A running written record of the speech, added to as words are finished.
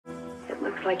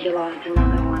Looks like you lost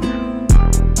another one.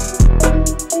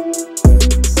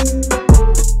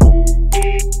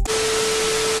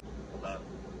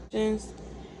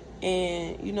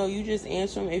 And, you just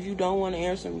answer them. If you don't want to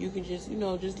answer them, you can just,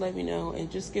 just let me know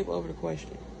and just skip over the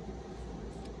question.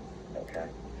 Okay.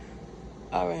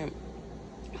 All right.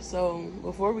 So,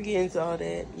 before we get into all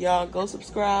that, y'all go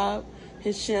subscribe.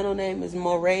 His channel name is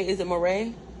Moray. Is it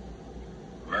Moray?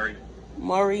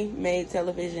 Murray Made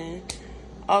Television.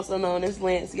 Also known as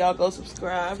Lance. Y'all go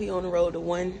subscribe. He on the road to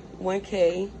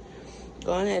 1K.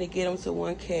 Go ahead and get him to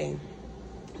 1K.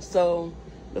 So,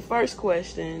 the first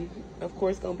question, of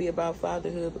course, going to be about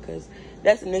fatherhood because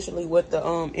that's initially what the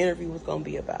interview was going to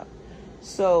be about.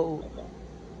 So,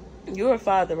 you're a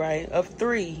father, right? Of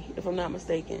 3, if I'm not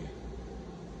mistaken.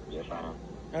 Yes, I am.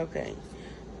 Okay.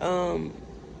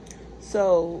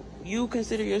 So, you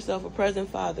consider yourself a present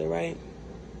father, right?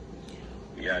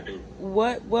 Yeah, I do.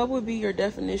 What would be your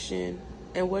definition,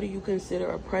 and what do you consider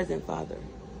a present father?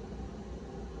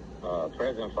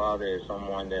 Present father is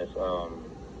someone that's, to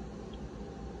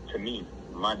me,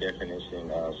 my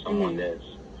definition, someone that's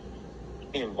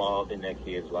involved in that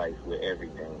kid's life with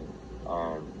everything.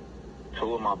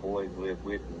 2 of my boys live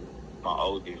with me. My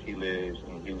oldest, he lives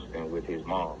in Houston with his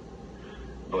mom.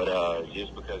 But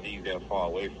just because he's that far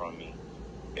away from me,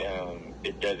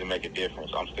 it doesn't make a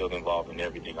difference. I'm still involved in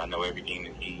everything. I know everything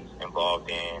that he's involved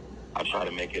in. I try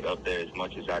to make it up there as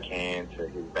much as I can to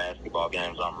his basketball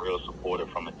games. I'm real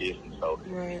supportive from a distance. So,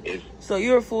 so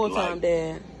you're a full-time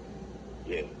dad.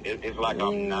 Yeah, it's like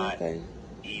I'm not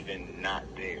even not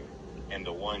there. And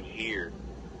the ones here,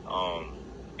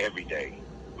 every day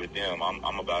with them,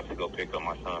 I'm about to go pick up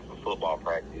my son from football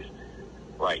practice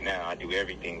right now. I do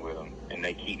everything with them, and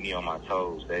they keep me on my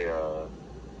toes. They,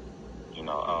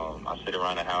 I sit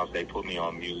around the house, they put me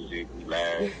on music, we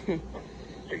laugh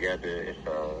together. It's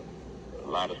a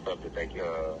lot of stuff that they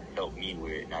help me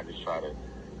with, and I just try to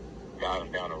guide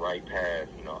them down the right path.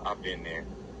 I've been there.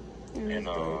 And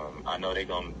I know they're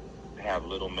going to have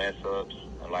little mess ups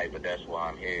in life, but that's why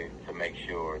I'm here, to make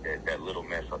sure that that little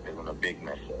mess up isn't a big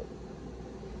mess up.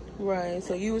 Right.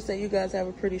 So you would say you guys have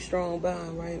a pretty strong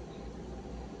bond, right?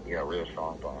 Yeah, real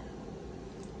strong bond.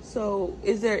 So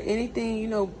is there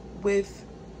anything, with...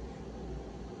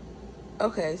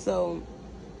 Okay, so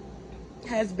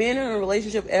has being in a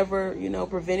relationship ever,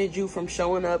 prevented you from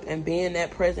showing up and being that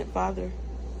present father?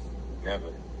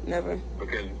 Never.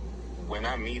 Because when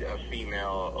I meet a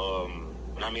female,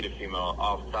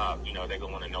 off top, they're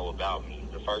gonna want to know about me.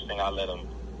 The first thing I let them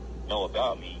know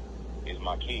about me is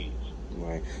my kids.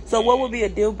 Right. So, what would be a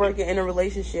deal breaker in a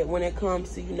relationship when it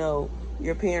comes to,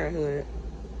 your parenthood?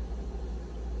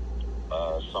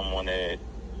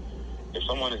 If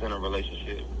someone is in a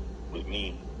relationship with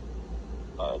me,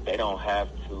 they don't have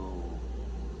to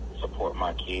support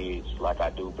my kids like I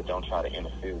do, but don't try to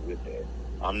interfere with that.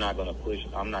 I'm not gonna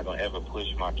ever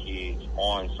push my kids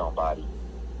on somebody.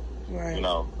 Right.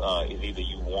 It's either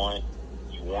you want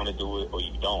to do it or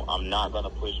you don't. I'm not gonna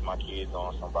push my kids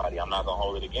on somebody. I'm not gonna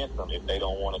hold it against them if they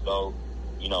don't want to go,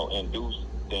 and do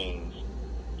things,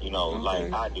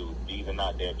 like I do. These are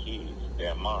not their kids;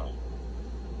 they're mine.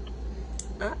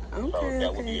 So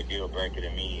that would be a deal breaker to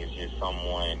me. Is just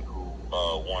someone who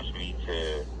wants me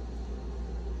to.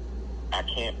 I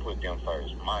can't put them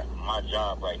first. My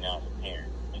job right now is a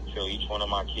parent. Until each one of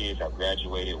my kids have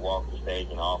graduated, walked the stage,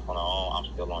 and off on their own, I'm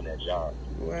still on that job.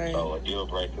 Right. So a deal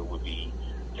breaker would be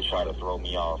to try to throw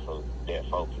me off of that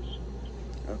focus.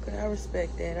 Okay, I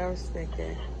respect that.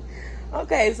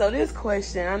 Okay, so this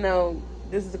question, I know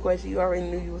this is a question you already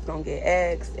knew you was going to get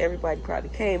asked. Everybody probably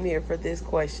came here for this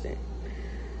question.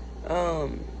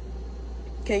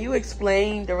 Can you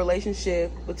explain the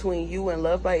relationship between you and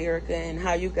Love by Erica and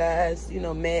how you guys,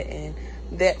 met and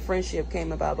that friendship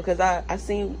came about? Because I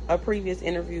seen a previous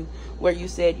interview where you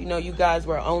said, you guys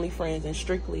were only friends and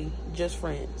strictly just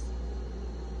friends.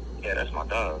 Yeah, that's my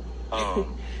dog. I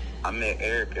met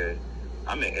Erica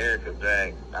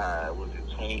back, was it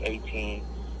 2018? It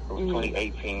was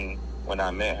 2018 when I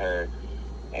met her,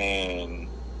 and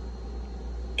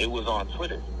it was on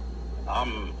Twitter.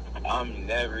 I'm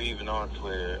never even on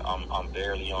Twitter. I'm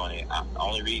barely on it. The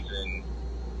only reason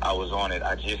I was on it,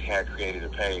 I just had created a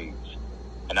page,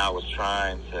 and I was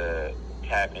trying to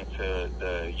tap into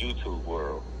the YouTube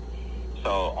world. So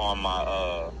on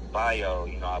my bio,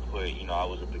 I put, I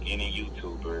was a beginning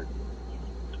YouTuber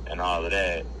and all of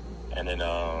that, and then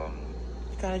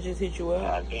kind of just hit you up.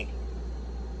 I think,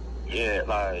 yeah,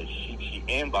 like she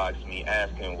inboxed me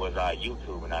asking was I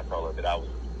YouTube, and I told her that I was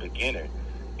a beginner,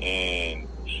 and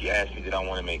she asked me did I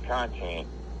want to make content,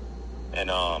 and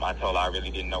I told her I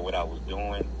really didn't know what I was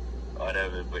doing. or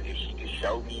whatever, but to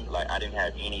show me, like, I didn't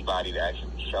have anybody to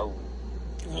actually show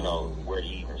me, you know, where to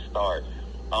even start.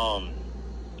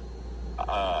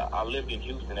 I lived in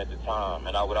Houston at the time,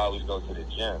 and I would always go to the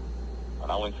gym. When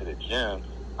I went to the gym,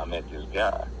 I met this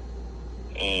guy,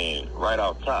 and right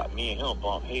off top, me and him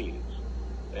bumped heads,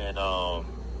 and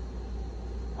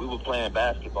we were playing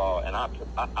basketball, and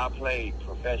I played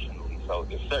professionally, so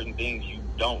there's certain things you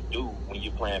don't do when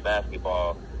you're playing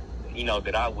basketball, you know,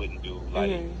 that I wouldn't do.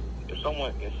 Like, if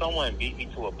someone beat me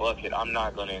to a bucket, I'm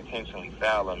not going to intentionally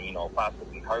foul them, you know,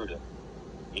 possibly hurt them,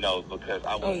 you know, because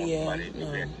I wouldn't want somebody to do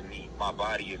that to me. My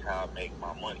body is how I make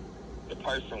my money. The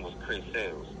person was Chris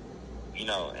Sales, you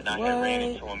know, and I had ran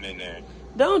into him in there.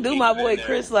 Don't do my boy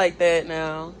Chris like that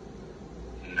now.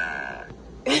 Nah.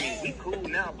 I mean, we cool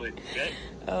now, but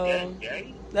that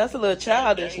day, that's a little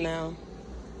childish now.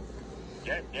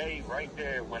 That day right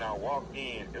there when I walked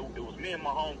in, it was me and my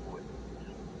homeboy,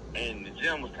 and the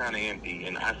gym was kind of empty,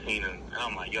 and I seen him, and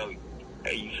I'm like, yo,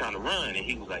 hey, you trying to run? And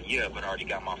he was like, yeah, but I already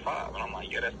got my 5. And I'm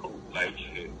like, yeah, that's cool. Like,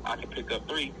 shit, I can pick up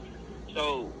 3.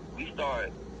 So we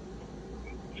started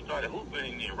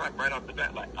hooping, and right off the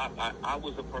bat, like, I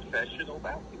was a professional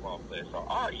basketball player, so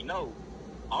I already know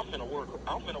I'm finna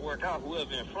work out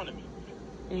whoever in front of me.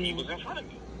 He was in front of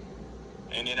me.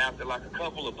 And then after, like, a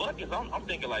couple of buckets, I'm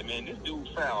thinking, like, man, this dude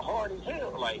fouled hard as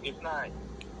hell. Like, it's not...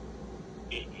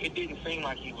 It didn't seem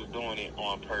like he was doing it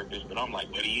on purpose, but I'm like,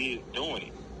 but he is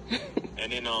doing it.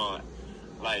 And then,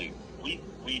 like, we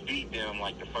beat them,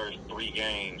 like, the first 3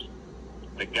 games.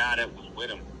 The guy that was with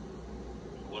him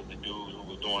was the dude who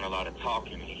was doing a lot of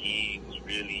talking, and he was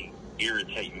really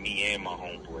irritating me and my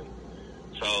homeboy.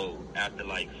 So, after,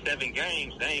 like, 7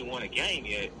 games, they ain't won a game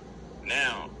yet.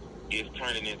 Now... it's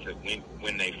turning into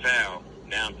when they foul.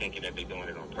 Now I'm thinking that they're doing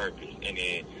it on purpose. And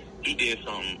then he did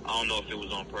something. I don't know if it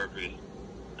was on purpose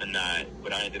or not,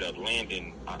 but I ended up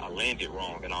landing. I landed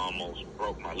wrong, and I almost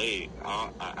broke my leg.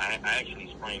 I actually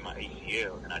sprained my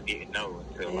ACL, and I didn't know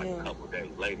until like a couple of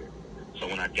days later. So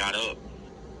when I got up,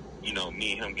 you know,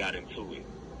 me and him got into it.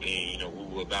 And, you know,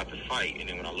 we were about to fight. And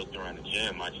then when I looked around the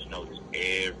gym, I just noticed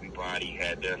everybody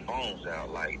had their phones out.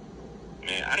 Like,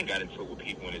 man, I done got into it with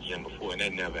people in the gym before, and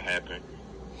that never happened.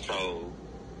 So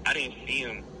I didn't see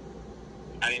him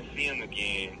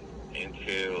again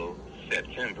until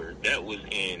September. That was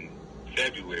in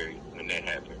February when that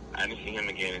happened. I didn't see him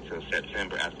again until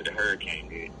September after the hurricane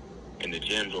did. And the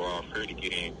gyms were all free to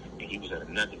get in, and he was at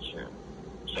another gym.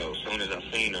 So as soon as I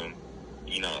seen him,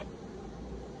 you know,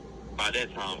 by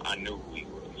that time I knew who he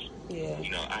was. Yeah.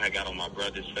 You know, I had got on my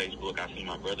brother's Facebook. I seen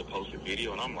my brother post a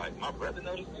video, and I'm like, my brother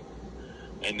noticed it?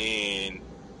 And then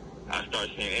I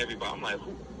started seeing everybody. I'm like,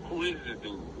 who is this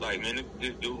dude? Like, man,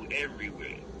 this dude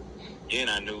everywhere. Then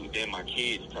I knew, then my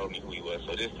kids told me who he was.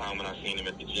 So this time when I seen him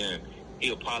at the gym, he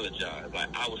apologized. Like,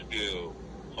 I was still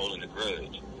holding a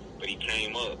grudge. But he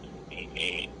came up,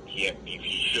 and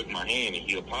he shook my hand, and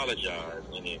he apologized.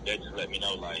 And then that just let me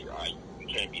know, like, all right, you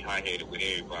can't be high-headed with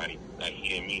everybody. Like, he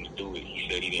didn't mean to do it. He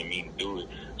said he didn't mean to do it.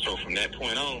 So from that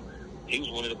point on, he was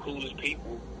one of the coolest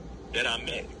people that I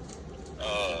met.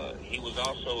 He was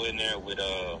also in there with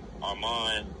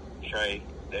Armand, Trey.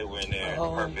 They were in there.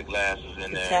 Perfect Glass was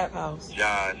in there. Tap House.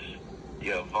 Josh,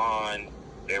 Vaughn.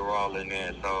 They were all in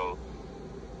there. So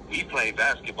we played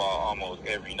basketball almost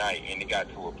every night, and it got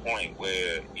to a point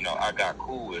where, you know, I got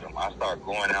cool with him. I started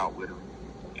going out with him,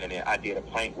 and then I did a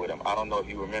prank with him. I don't know if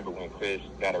you remember when Chris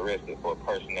got arrested for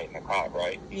impersonating a cop,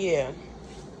 right? Yeah.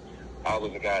 I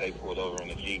was the guy they pulled over in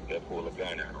the Jeep that pulled a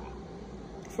gun at him.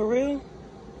 For real?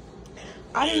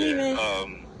 I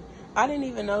didn't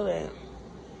even know that.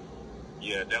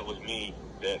 Yeah, that was me.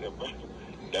 That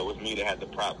was me that had the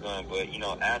prop gun. But, you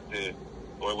know, it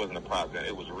wasn't a prop gun.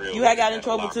 It was real. You had got in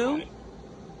trouble too?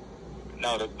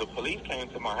 No, the police came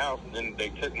to my house, and then they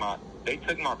took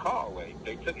my car away.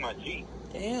 They took my Jeep.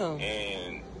 Damn.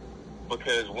 And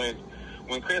because when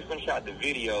Kristen shot the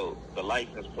video, the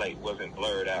license plate wasn't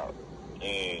blurred out,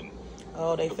 and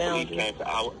they found you.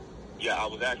 I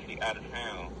was actually out of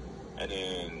town. And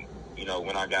then, you know,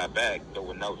 when I got back, there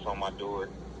were notes on my door.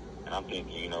 And I'm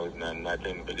thinking, you know, it's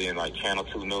nothing. But then, like, Channel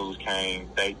 2 News came.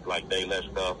 They left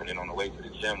stuff. And then on the way to the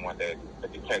gym one day, the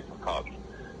detective called me.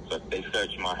 So they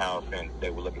searched my house, and they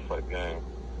were looking for the gun.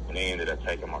 And they ended up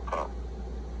taking my car.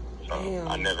 So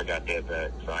I never got that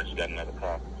back. So I just got another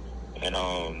car. And,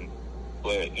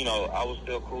 but, you know, I was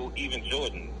still cool. Even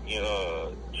Jordan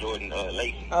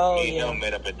Lacey. Me and him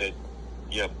met up at the...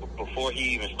 Yeah, before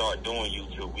he even started doing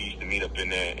YouTube, we used to meet up in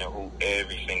there and hoop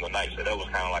every single night. So that was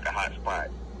kind of like a hot spot.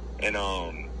 And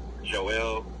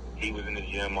Joel, he was in the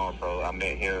gym also. I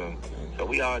met him. So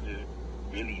we all just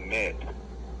really met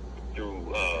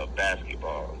through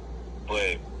basketball.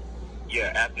 But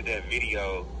yeah, after that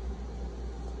video,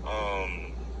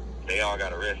 they all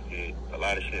got arrested. A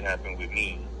lot of shit happened with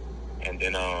me, and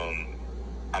then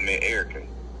I met Erica,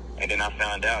 and then I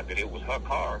found out that it was her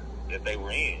car that they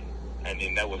were in, and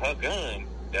then that was her gun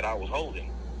that I was holding,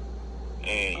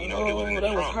 and it was in the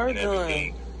trunk and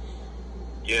everything.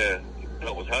 Yeah,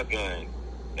 that was her gun,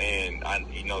 and I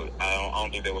don't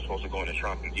think they were supposed to go in the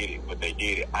trunk and get it, but they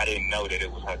did it. I didn't know that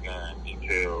it was her gun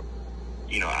until,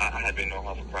 I had been knowing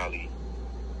her for probably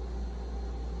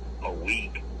a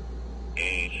week,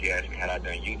 and she asked me had I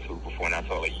done YouTube before, and I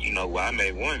told her, I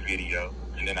made one video,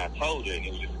 and then I told her, and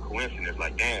it was just a coincidence,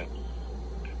 like, damn,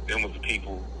 them was the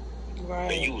people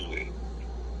that you was with.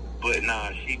 But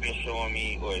nah, she been showing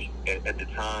me, or at the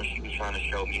time, she was trying to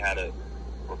show me how to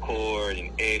record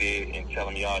and edit and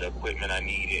telling me all the equipment I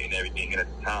needed and everything. And at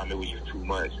the time, it was just too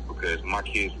much because my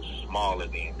kids were smaller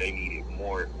then. They needed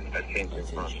more attention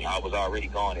from me. I was already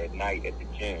gone at night at the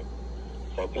gym.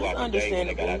 So throughout the day when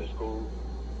they got out of school,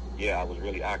 yeah, I was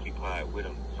really occupied with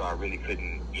them. So I really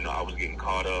couldn't, I was getting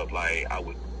caught up. Like, I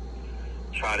would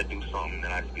try to do something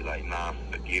and I'd just be like, nah,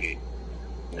 forget it.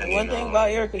 And one thing about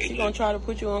Erica, she gonna try to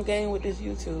put you on game with this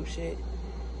YouTube shit.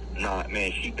 Nah,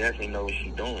 man, she definitely know what she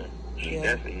doing. She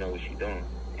definitely know what she doing.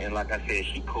 And like I said,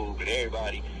 she cool with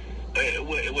everybody. It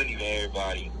wasn't even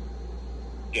everybody.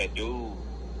 That dude,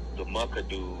 the mucker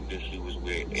dude that she was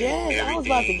with. Yes, I was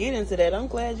about to get into that. I'm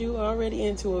glad you were already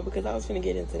into it because I was finna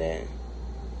get into that.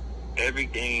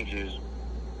 Everything just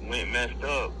went messed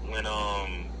up when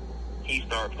he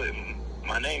started putting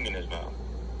my name in his mouth.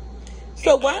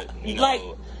 So what,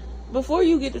 before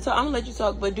you get to talk, I'm gonna let you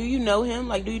talk, but do you know him?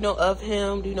 Like, do you know of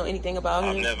him? Do you know anything about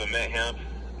him? I've never met him.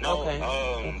 No, okay.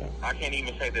 I can't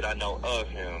even say that I know of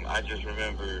him. I just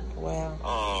remember,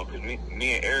 because me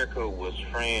and Erica was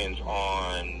friends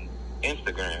on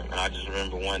Instagram, and I just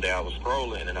remember one day I was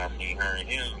scrolling, and I seen her and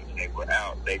him, and they were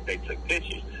out. They took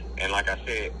pictures, and like I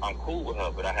said, I'm cool with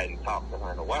her, but I hadn't talked to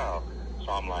her in a while,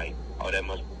 so I'm like, oh, that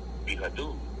must be her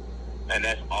dude, and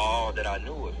that's all that I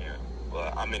knew of him.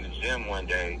 But I'm in the gym one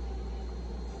day,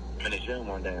 and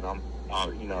I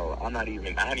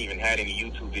hadn't even had any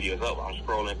YouTube videos up. I'm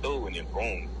scrolling through, and then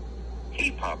boom,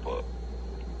 he pop up.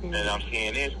 Mm-hmm. And I'm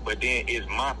seeing this, but then it's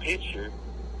my picture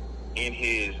in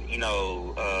his,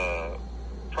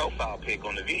 profile pic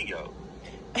on the video.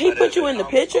 He put you in the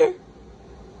picture?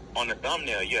 On the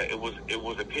thumbnail, yeah. It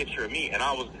was a picture of me, and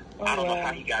I don't know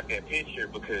how he got that picture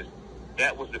because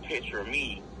that was the picture of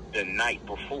me the night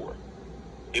before.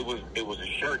 It was a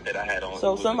shirt that I had on.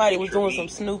 So somebody was doing some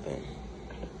snooping.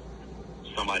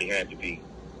 Somebody had to be.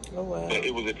 Oh, wow. But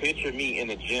it was a picture of me in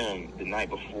the gym the night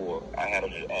before. I had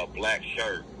on a black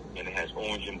shirt, and it has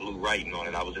orange and blue writing on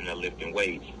it. I was in there lifting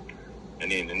weights.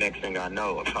 And then the next thing I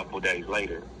know, a couple days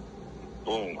later,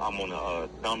 boom, I'm on a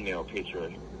thumbnail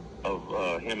picture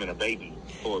of him and a baby.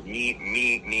 Or me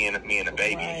and a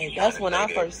baby. Right. That's when I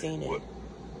first seen it.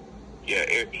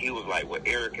 Yeah, he was like, what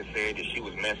Erica said, that she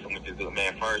was messing with this dude.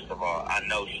 Man, first of all, I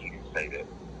know she didn't say that.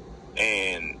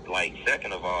 And, like,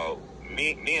 second of all,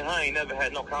 me and her ain't never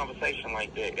had no conversation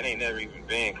like that. It ain't never even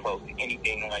been close to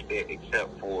anything like that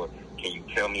except for, can you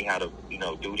tell me how to,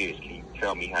 do this? Can you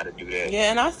tell me how to do that? Yeah,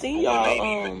 and I seen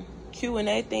y'all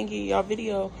Q&A thingy, y'all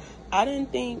video. I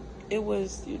didn't think it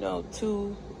was, I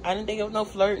didn't think it was no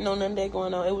flirting or none of that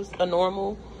going on. It was a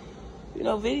normal,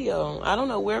 video. I don't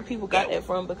know where people got that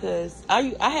from because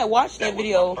I had watched that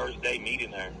video. That was my first day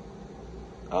meeting her.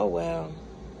 Oh, wow.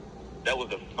 That was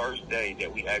the first day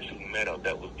that we actually met up.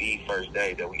 That was the first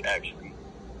day that we actually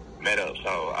met up.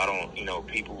 So I don't,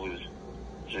 people was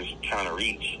just trying to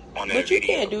reach on that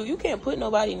video. But you can't put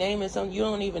nobody's name in something you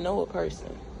don't even know a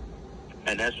person.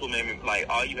 And that's what made me, like,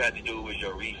 all you had to do was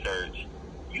your research.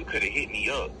 You could have hit me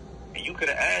up and you could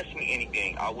have asked me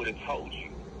anything. I would have told you.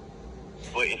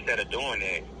 But instead of doing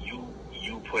that,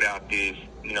 you put out this,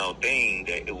 thing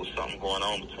that it was something going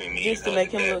on between me just to make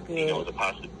him look good. Was a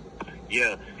possible.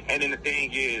 Yeah. And then the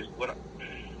thing is,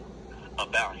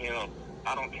 about him,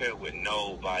 I don't care what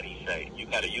nobody say. You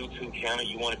got a YouTube channel,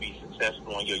 you want to be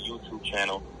successful on your YouTube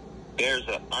channel. There's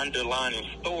an underlying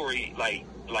story, like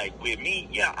with me,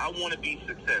 yeah, I want to be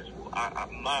successful.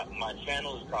 My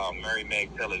channel is called Murray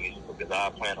Meg Television because I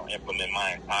plan on implementing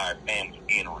my entire family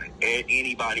in on it.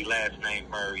 Anybody last name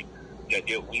Murray,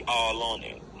 we all on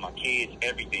it. My kids,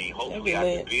 everything. Hopefully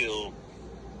I can build.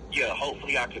 Yeah,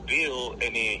 hopefully I could build,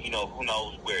 and then, who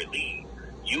knows where it leads.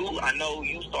 I know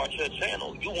you start your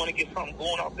channel. You want to get something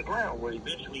going off the ground where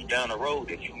eventually down the road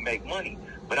that you make money.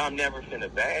 But I'm never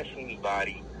finna bash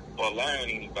anybody or lie on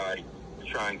anybody to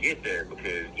try and get there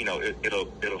because,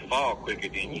 it'll fall quicker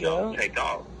than, take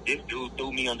off. This dude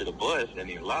threw me under the bus and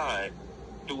he lied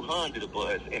threw her under the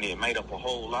bus, and it made up a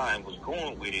whole lie and was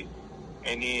going with it.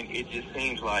 And then it just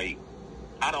seems like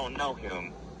I don't know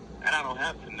him, and I don't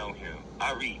have to know him.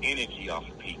 I read energy off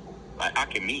of people. Like, I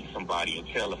can meet somebody and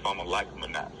tell if I'm going to like them or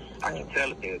not. I can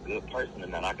tell if they're a good person or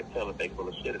not. I can tell if they're full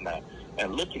of shit or not.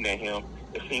 And looking at him,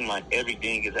 it seems like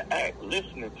everything is an act.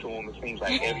 Listening to him, it seems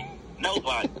like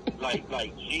nobody,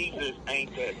 like Jesus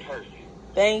ain't that person.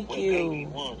 Thank when you. Baby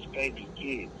wants, baby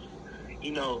gets.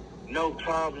 You know, no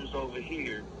problems over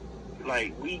here.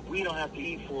 Like, we don't have to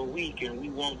eat for a week and we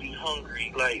won't be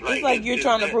hungry. It's like you're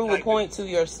trying to prove a point to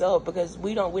yourself, because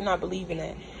we're not believing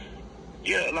that.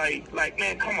 Yeah, like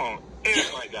man, come on.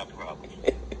 Everybody got problems.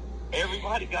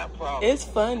 Everybody got problems. It's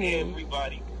funny.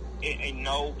 Everybody. Ain't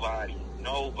nobody.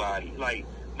 Like,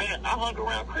 man, I hung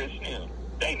around Chris now.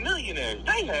 They millionaires.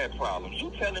 They had problems.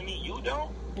 You telling me you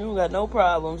don't? You don't got no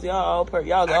problems. Y'all all good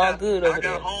over there. I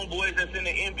got homeboys that's in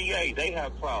the NBA. They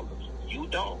have problems. You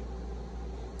don't.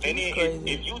 And then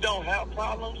if you don't have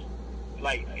problems,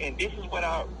 like, and this is what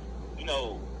I,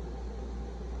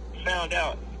 found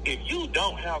out. If you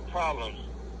don't have problems,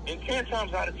 and 10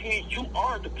 times out of 10, you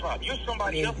are the problem. You're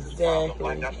somebody else's problem,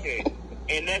 like I said.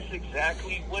 And that's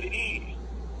exactly what it is.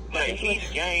 Like, he's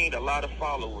gained a lot of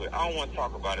followers. I don't want to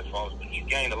talk about his followers, but he's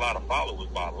gained a lot of followers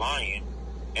by lying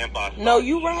and by... No,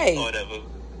 you're right. Whatever.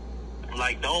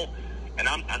 Like, don't... And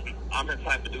I'm the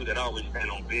type of dude that always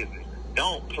stand on business.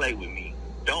 Don't play with me.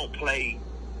 Don't play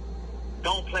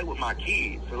with my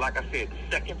kids. So, like I said, the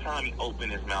second time he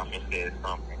opened his mouth and said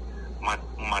something, my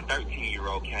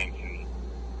 13-year-old came to me.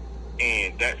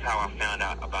 And that's how I found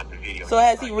out about the video. So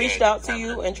has he reached out to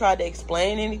you and tried to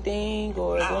explain anything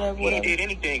or whatever? He did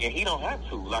anything, and he don't have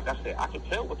to. Like I said, I can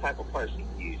tell what type of person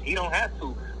he is. He don't have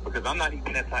to, because I'm not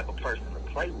even that type of person to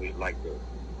play with like that.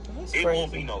 It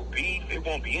won't be no beef. It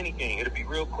won't be anything. It'll be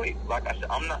real quick. Like I said,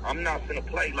 I'm not gonna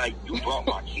play like you brought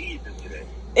my kids into that.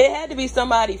 It had to be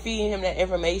somebody feeding him that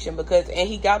information, and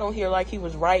he got on here like he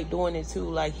was right doing it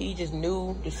too. Like, he just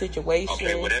knew the situation.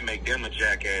 Okay, well, that make them a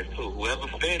jackass too. Whoever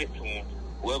fed it to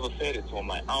him,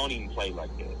 like, I don't even play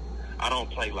like that. I don't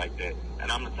play like that. And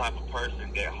I'm the type of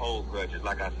person that hold grudges.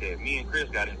 Like I said, me and Chris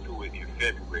got into it in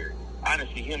February. I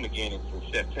didn't see him again until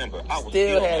September. I was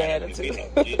still had attitude.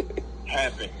 It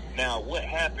happened. Now, what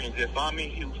happens if I'm in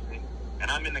Houston and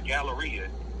I'm in the Galleria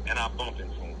and I bump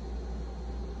into him?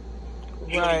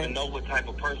 He don't even know what type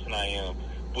of person I am,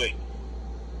 but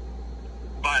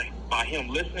by him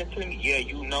listening to me, yeah,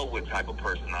 you know what type of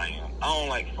person I am. I don't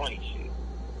like funny shit,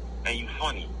 and you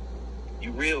funny,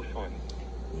 you real funny.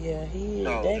 Yeah, he is.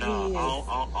 So I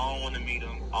don't want to meet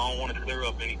him. I don't want to clear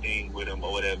up anything with him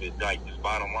or whatever. Like, just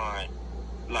bottom line,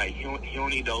 like, he don't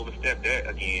need to overstep that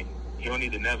again. He don't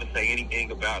need to never say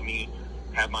anything about me,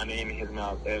 have my name in his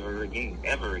mouth ever again.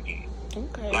 Okay.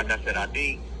 Like I said, I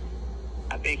think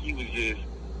he was it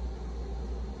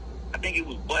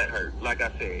was butthurt. Like I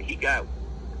said,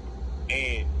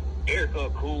 and Erica a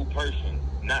cool person.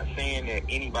 Not saying that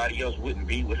anybody else wouldn't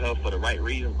be with her for the right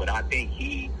reasons, but I think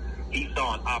he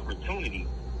saw an opportunity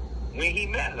when he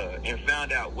met her and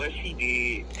found out what she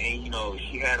did, and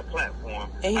she had a platform.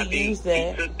 And he used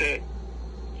that.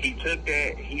 He took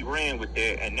that, he ran with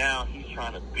that, and now he's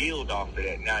trying to build off of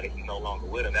that now that he's no longer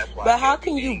with him. That's why. But how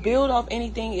can you build off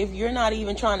anything if you're not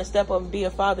even trying to step up and be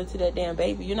a father to that damn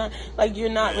baby? You're not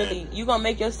really. You're gonna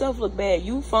make yourself look bad.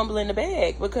 You fumbling the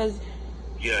bag because.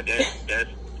 Yeah,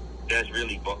 that's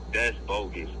really that's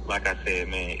bogus. Like I said,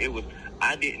 man,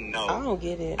 I didn't know. I don't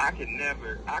get it. I could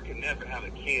never have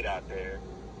a kid out there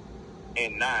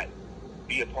and not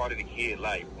be a part of the kid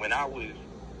life. When I was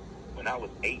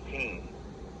 18.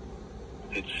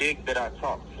 The chick that I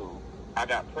talked to, I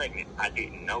got pregnant. I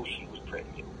didn't know she was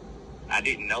pregnant.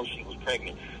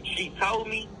 She told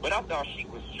me, but I thought she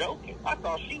was joking. I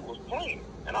thought she was playing.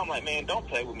 And I'm like, man, don't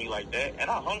play with me like that.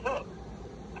 And I hung up.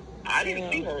 I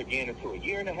didn't see her again until a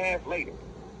year and a half later.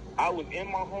 I was in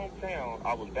my hometown.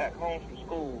 I was back home from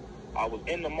school. I was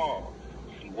in the mall.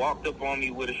 She walked up on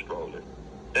me with a stroller.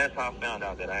 That's how I found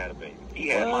out that I had a baby. He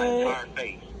had my entire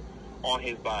face on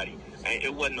his body. And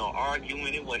it wasn't no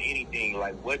arguing. It wasn't anything.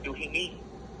 Like, what do he need?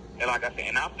 And like I said,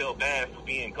 and I felt bad for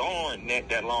being gone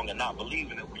that long and not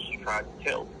believing it when she tried to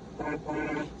tell me.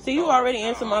 So you already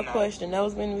answered my question. That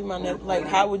was going to be my next. Like,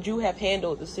 how would you have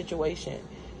handled the situation?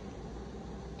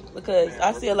 Because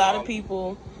I see a lot of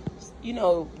people,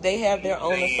 they have their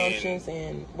own assumptions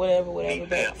and whatever.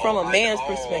 But from a man's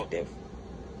perspective.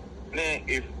 Man,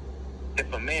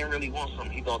 if a man really wants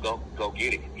something, he's going to go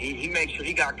get it. He makes sure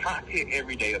he got content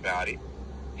every day about it.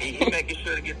 He making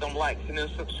sure to get them likes and them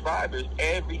subscribers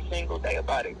every single day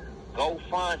about it. Go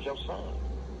find your son.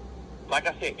 Like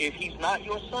I said, if he's not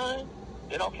your son,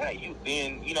 then okay,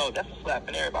 that's a slap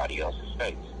in everybody else's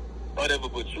face. Whatever,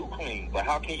 but you clean. But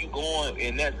how can you go on,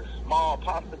 and that's a small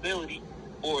possibility,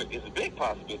 or it's a big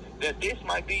possibility, that this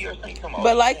might be your thing.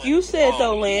 But like you said,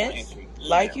 though, Lance,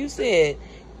 like you said,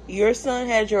 your son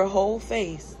had your whole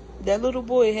face. That little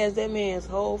boy has that man's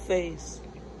whole face.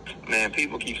 Man,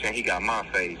 people keep saying he got my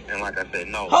face, and like I said,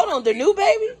 no. Hold on, the new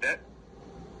baby?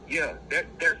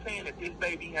 They're saying that this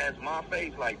baby has my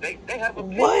face. Like they have a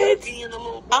picture what? of me and the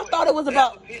little boy. I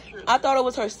thought it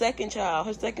was her second child,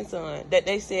 her second son, that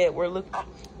they said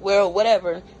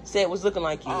whatever said was looking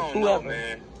like you. I don't know,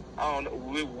 man. I don't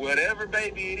know. Whatever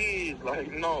baby it is,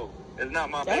 like, no, it's not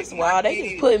my baby. That's wild. They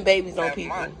just putting babies on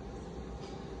people.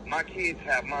 My kids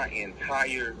have my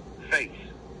entire face.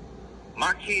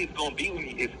 My kid's gonna be with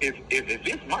me. If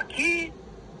it's my kid,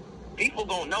 people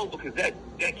gonna know, because that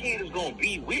kid is gonna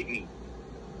be with me.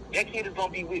 That kid is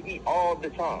gonna be with me all the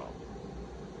time.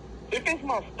 If it's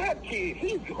my step kid,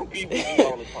 he's gonna be with me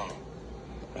all the time.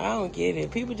 I don't get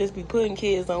it. People just be putting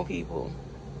kids on people.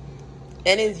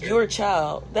 And it's your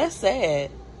child. That's sad.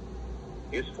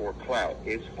 It's for clout.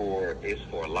 It's for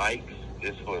likes.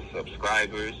 It's for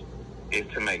subscribers.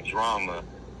 It's to make drama,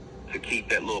 to keep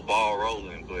that little ball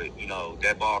rolling. But,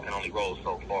 that ball can only roll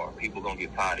so far. People going to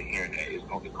get tired of hearing that. It's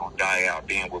going to die out.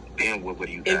 Then what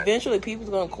do you got? Eventually, people's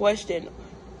going to question,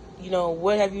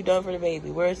 what have you done for the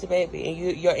baby? Where's the baby?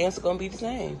 And your answer going to be the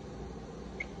same.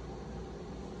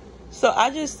 So I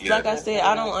just, like I said,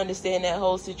 I don't understand that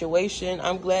whole situation.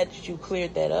 I'm glad that you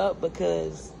cleared that up,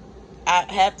 because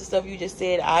half the stuff you just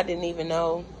said, I didn't even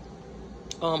know.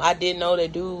 I didn't know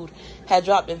that dude had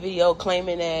dropped a video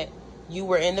claiming that you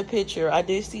were in the picture. I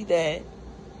did see that.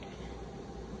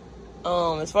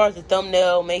 As far as the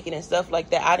thumbnail making and stuff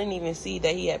like that, I didn't even see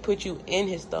that he had put you in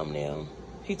his thumbnail.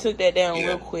 He took that down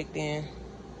real quick then.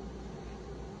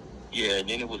 Yeah, and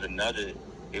then it was another.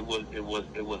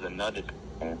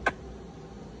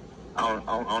 I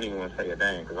don't even want to say a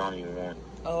dang, because I don't even want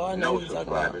no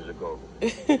subscribers to go.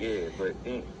 Yeah, but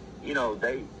then,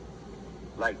 they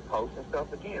like posting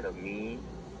stuff again of me,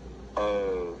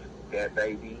 of that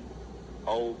baby,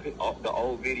 the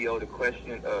old video, the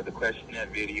questionnaire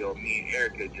video of me and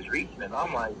Erica just reaching, and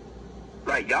I'm like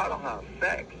y'all don't have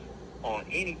facts on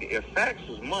anything. If facts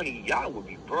was money, y'all would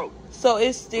be broke. So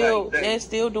it's still they're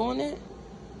still doing it?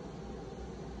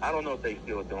 I don't know if they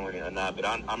still doing it or not, but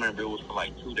I remember it was for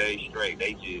like 2 days straight.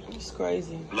 They just... It's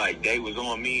crazy. Like, they was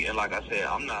on me, and like I said,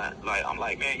 I'm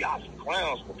like, man, y'all some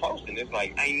clowns for posting this.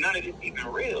 Like, ain't none of this even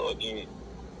real. And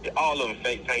all of them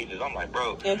fake pages. I'm like,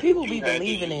 bro... And people be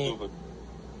believing it.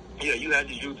 Yeah, you had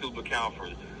your YouTube account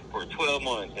for 12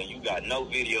 months, and you got no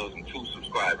videos and 2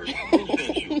 subscribers. Who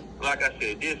sent you? Like I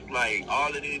said, all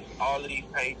of these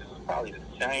pages is probably the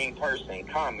same person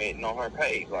commenting on her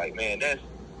page. Like, man, that's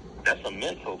a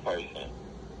mental person.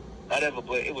 Whatever,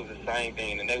 but it was the same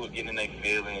thing, and they were getting their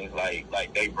feelings,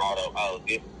 like they brought up, oh,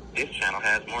 this channel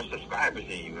has more subscribers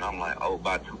than you, and I'm like, oh,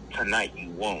 by tonight you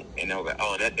won't, and they were like,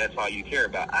 oh, that's all you care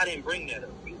about. I didn't bring that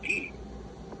up, you did.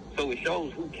 So it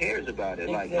shows who cares about it.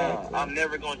 Exactly. Like, I'm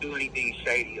never gonna do anything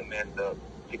shady or messed up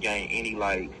to gain any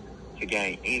likes, to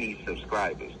gain any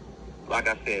subscribers. Like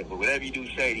I said, but whatever you do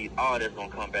shady, all that's gonna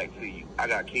come back to you. I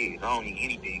got kids. I don't need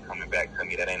anything coming back to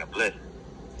me that ain't a blessing.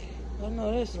 I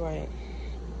know that's right.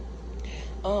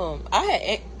 I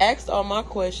had asked all my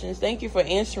questions. Thank you for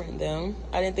answering them.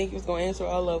 I didn't think you was going to answer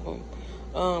all of them.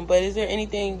 But is there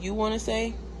anything you want to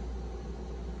say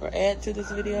or add to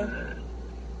this video?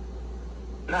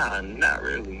 Nah, not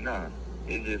really, nah.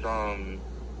 It's just,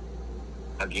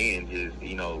 again, just,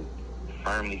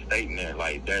 firmly stating that,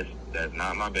 like, that's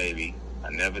not my baby. I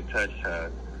never touched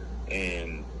her.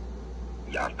 And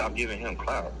y'all stop giving him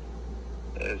clout.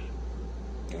 That's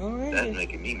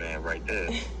making me mad right there.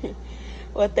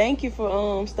 Well, thank you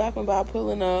for stopping by,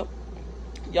 pulling up.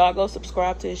 Y'all go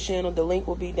subscribe to his channel. The link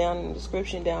will be down in the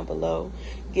description down below.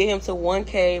 Get him to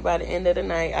 1K by the end of the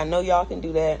night. I know y'all can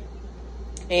do that.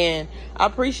 And I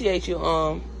appreciate you,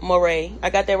 Moray. I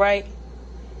got that right?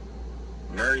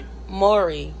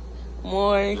 Maury.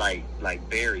 Like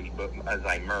Barry, but it's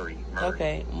like Murray.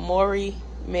 Okay. Maury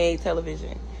Made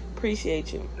Television.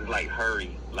 Appreciate you. It's like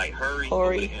Hurry. Like Hurry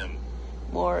with him.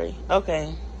 Maury.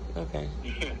 Okay.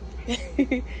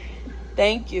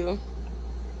 Thank you.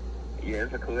 Yeah,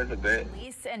 it's a bet.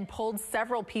 Police and pulled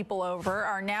several people over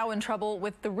are now in trouble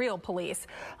with the real police.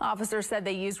 Officers said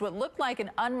they used what looked like an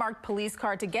unmarked police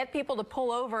car to get people to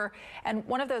pull over, and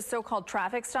one of those so-called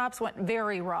traffic stops went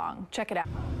very wrong. Check it out.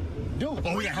 Dude,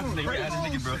 we got this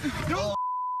nigga, bro. Dude.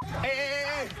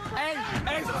 Hey,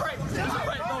 it's a prank, bro. It's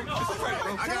a prank,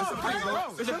 bro. I got some prank,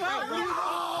 bro. It's a prank, bro.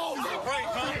 Oh, it's a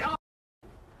prank, bro.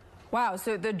 Wow,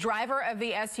 so the driver of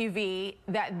the SUV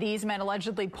that these men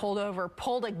allegedly pulled over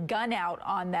pulled a gun out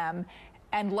on them,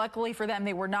 and luckily for them,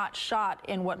 they were not shot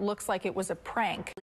in what looks like it was a prank.